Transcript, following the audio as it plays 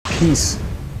piece,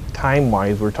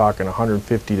 time-wise, we're talking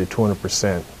 150 to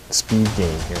 200% speed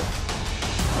gain here.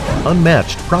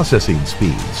 Unmatched processing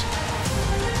speeds,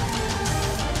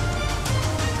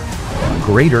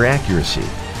 greater accuracy,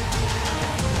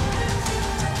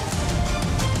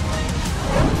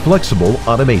 flexible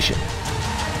automation,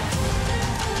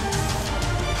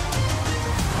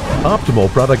 optimal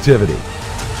productivity,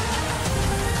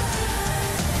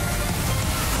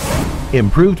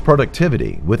 improved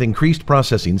productivity with increased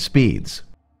processing speeds.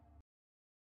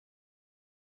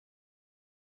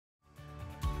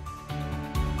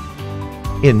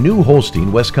 In New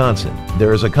Holstein, Wisconsin,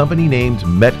 there is a company named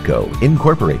Metko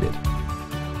Incorporated.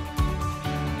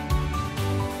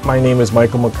 My name is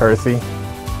Michael McCarthy.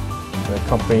 The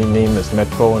company name is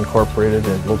Metko Incorporated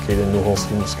and located in New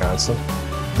Holstein, Wisconsin.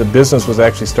 The business was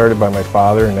actually started by my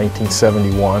father in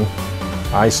 1971.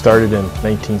 I started in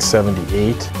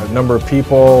 1978. A number of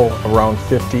people, around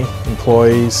 50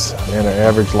 employees, and our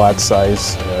average lot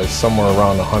size is somewhere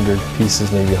around 100 pieces,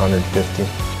 maybe 150.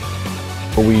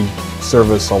 But we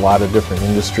service a lot of different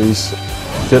industries: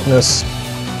 fitness,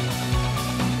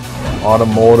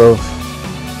 automotive,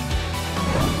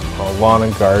 lawn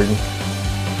and garden,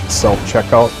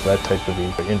 self-checkout, that type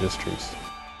of industries.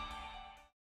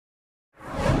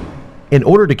 In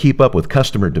order to keep up with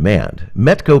customer demand,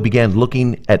 Metko began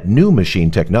looking at new machine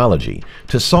technology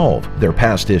to solve their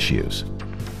past issues.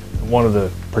 One of the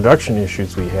production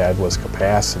issues we had was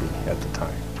capacity at the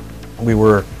time. We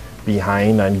were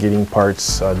behind on getting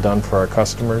parts done for our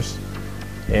customers,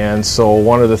 and so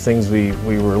one of the things we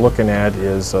were looking at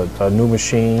is a new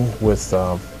machine with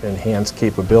enhanced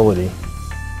capability.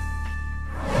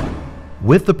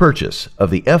 With the purchase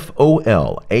of the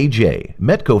FOL-AJ,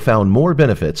 Metko found more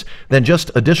benefits than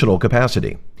just additional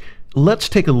capacity. Let's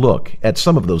take a look at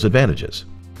some of those advantages.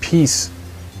 Piece,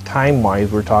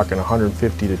 time-wise, we're talking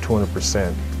 150 to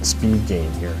 200% speed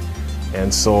gain here.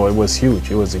 And so it was huge.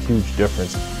 It was a huge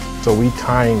difference. So we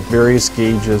timed various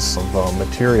gauges of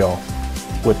material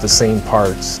with the same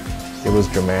parts. It was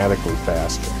dramatically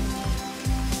faster.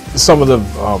 Some of the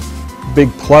big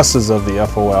pluses of the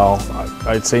FOL,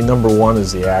 I'd say number one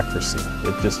is the accuracy.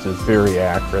 It just is very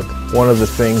accurate. One of the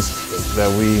things that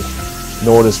we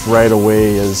noticed right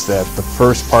away is that the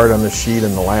first part on the sheet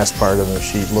and the last part on the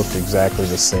sheet looked exactly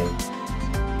the same.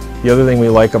 The other thing we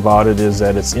like about it is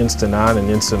that it's instant on and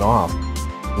instant off,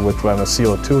 which on a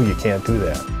CO2 you can't do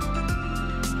that.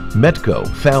 Metko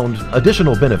found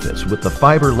additional benefits with the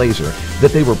fiber laser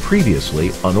that they were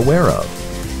previously unaware of.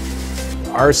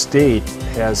 Our state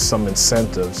has some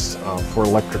incentives for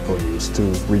electrical use, to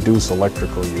reduce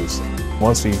electrical use.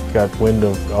 Once we got wind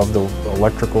of the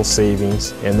electrical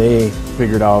savings and they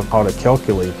figured out how to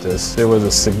calculate this, there was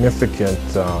a significant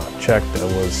check that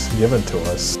was given to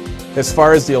us. As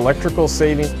far as the electrical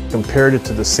savings, compared it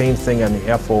to the same thing on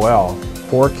the FOL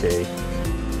 4K,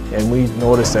 and we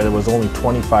noticed that it was only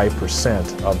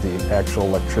 25% of the actual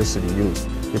electricity used.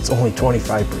 It's only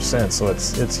 25%, so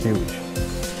it's huge.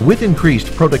 With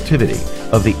increased productivity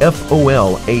of the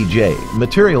FOL-AJ,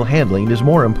 material handling is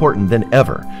more important than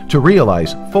ever to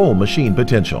realize full machine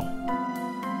potential.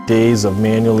 Days of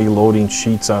manually loading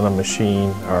sheets on a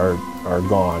machine are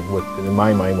gone, in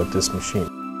my mind, with this machine.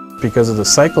 Because of the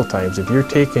cycle times, if you're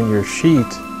taking your sheet,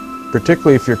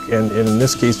 particularly if you're, and in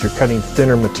this case, you're cutting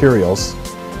thinner materials,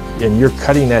 and you're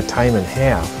cutting that time in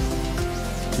half,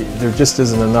 there just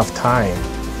isn't enough time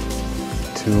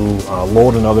to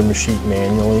load another machine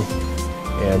manually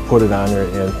and put it on there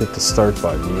and hit the start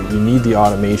button. You need the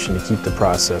automation to keep the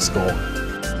process going.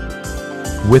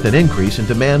 With an increase in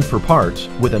demand for parts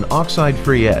with an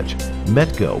oxide-free edge,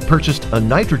 Metko purchased a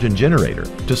nitrogen generator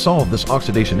to solve this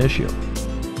oxidation issue.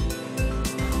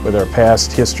 With our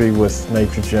past history with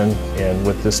nitrogen and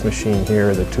with this machine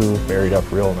here, the two married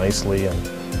up real nicely and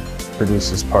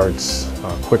produces parts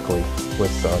quickly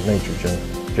with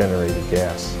nitrogen-generated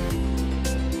gas.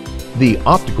 The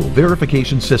optical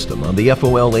verification system on the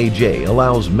FOL-AJ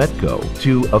allows Metko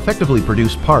to effectively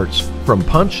produce parts from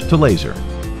punch to laser.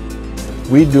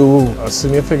 We do a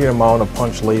significant amount of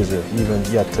punch laser even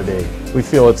yet today. We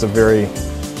feel it's a very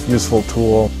useful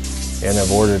tool and have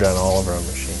ordered on all of our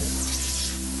machines.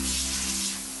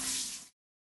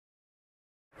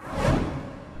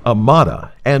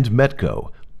 Amada and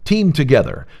Metko teamed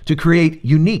together to create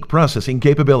unique processing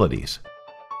capabilities.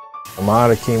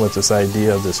 Amada came with this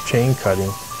idea of this chain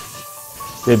cutting.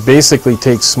 It basically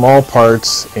takes small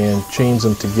parts and chains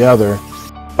them together.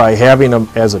 By having them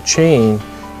as a chain,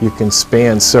 you can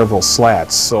span several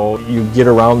slats. So you get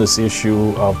around this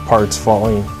issue of parts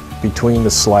falling between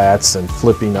the slats and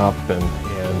flipping up and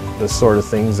the sort of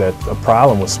things that a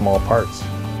problem with small parts.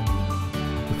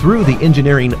 Through the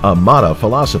engineering Amada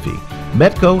philosophy,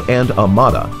 Metko and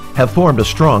Amada have formed a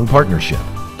strong partnership.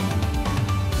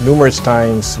 Numerous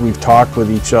times we've talked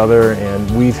with each other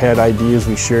and we've had ideas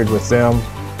we shared with them.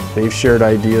 They've shared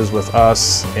ideas with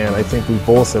us, and I think we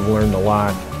both have learned a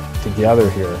lot together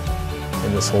here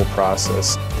in this whole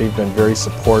process. They've been very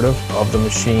supportive of the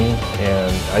machine,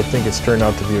 and I think it's turned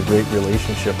out to be a great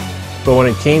relationship. But when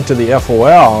it came to the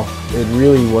FOL, it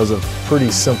really was a pretty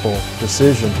simple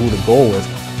decision who to go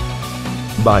with.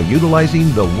 By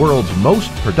utilizing the world's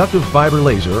most productive fiber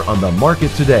laser on the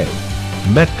market today,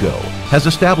 Metko has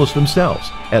established themselves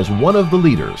as one of the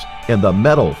leaders in the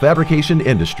metal fabrication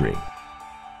industry.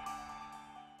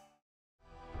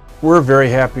 We're very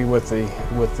happy with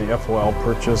the FOL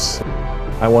purchase.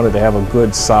 I wanted to have a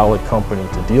good, solid company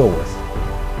to deal with,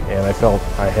 and I felt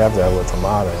I have that with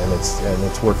Amada, and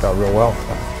it's worked out real well.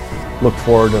 Look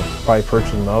forward to probably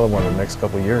purchasing another one in the next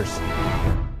couple of years.